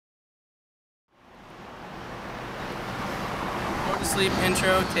Sleep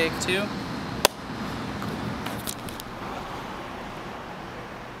intro, take 2.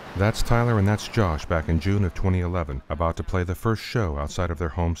 That's Tyler and that's Josh back in June of 2011, about to play the first show outside of their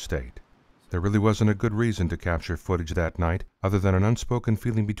home state. There really wasn't a good reason to capture footage that night other than an unspoken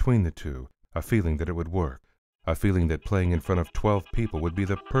feeling between the two, a feeling that it would work, a feeling that playing in front of 12 people would be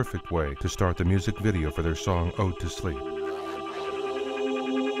the perfect way to start the music video for their song Ode to Sleep.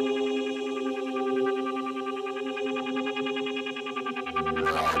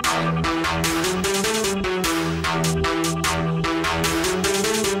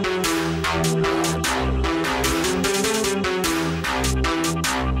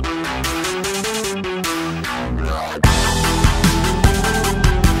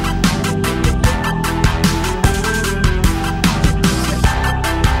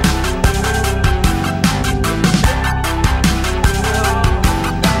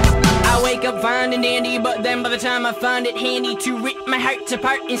 But then by the time I find it handy to rip my heart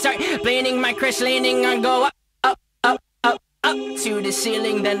apart and start planning my crash landing, I go up to the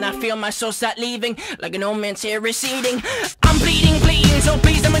ceiling. Then I feel my soul start leaving like an old man's hair receding. I'm bleeding, so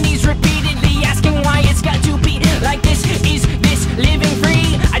please on my knees repeatedly, asking why it's got to be like this. Is this living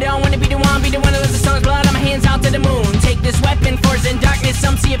free? I don't want to be the one that lets the sun's blood on my hands out to the moon. Take this weapon, force in darkness.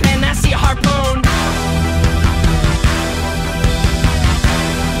 Some see a pen, I see a harpoon.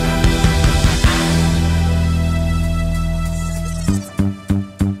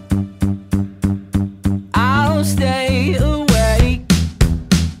 Stay awake,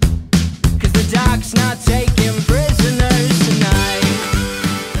 'cause the dark's not taking prisoners tonight.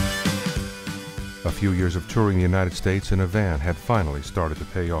 A few years of touring the United States in a van had finally started to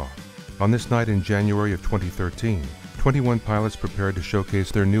pay off. On this night in January of 2013, 21 pilots prepared to showcase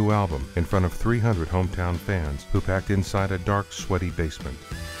their new album in front of 300 hometown fans who packed inside a dark, sweaty basement.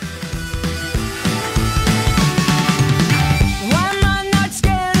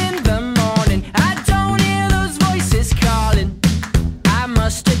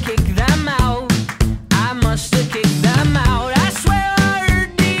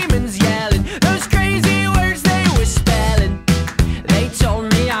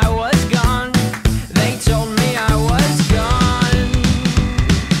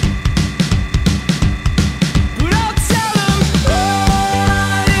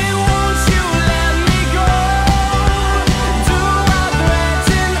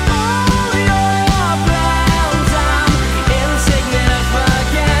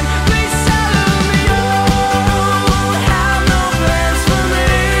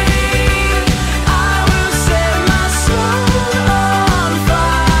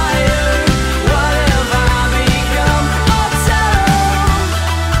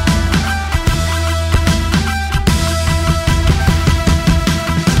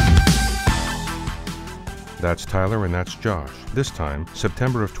 That's Tyler and that's Josh, this time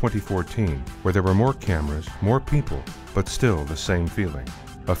September of 2014, where there were more cameras, more people, but still the same feeling.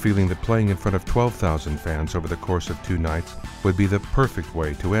 A feeling that playing in front of 12,000 fans over the course of 2 nights would be the perfect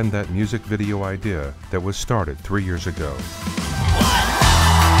way to end that music video idea that was started 3 years ago.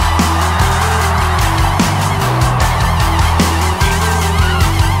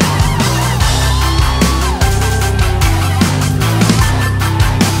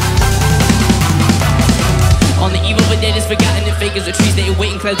 Forgotten and fake as the trees, they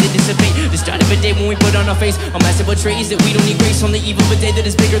wait and clouds they dissipate. The start of a day when we put on our face a massive portrays that we don't need grace. On the eve of a day that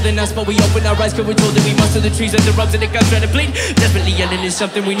is bigger than us, but we open our eyes cause we're told that we must. To the trees and the rubs and the guns trying to bleed. Desperately yelling is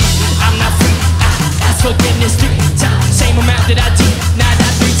something we need. I'm not free, I ask forgiveness 3 times, same amount that I did. Now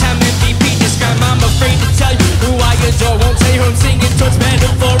that 3-time MVP, this time I'm afraid to tell you who I adore. Won't say who I'm singing towards,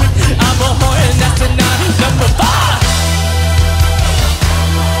 metaphoric. I'm a whore and that's a number 5.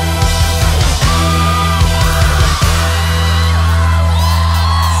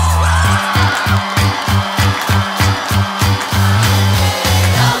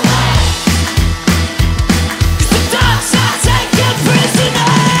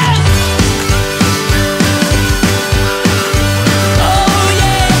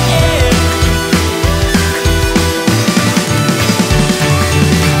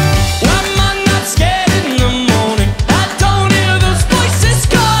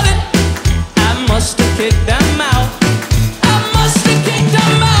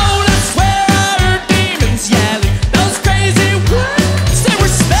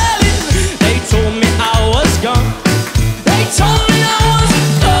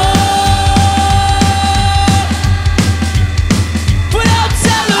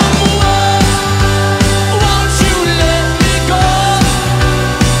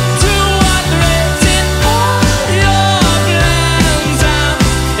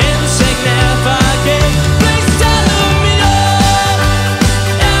 Please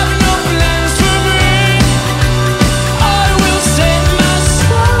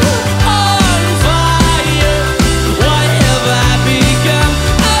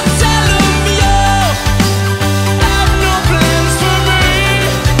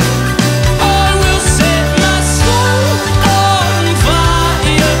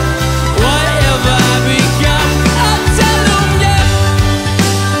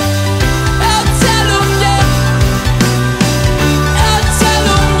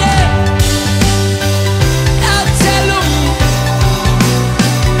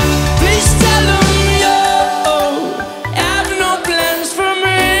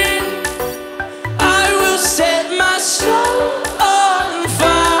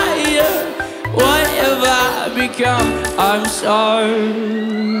I'm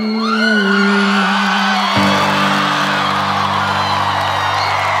sorry.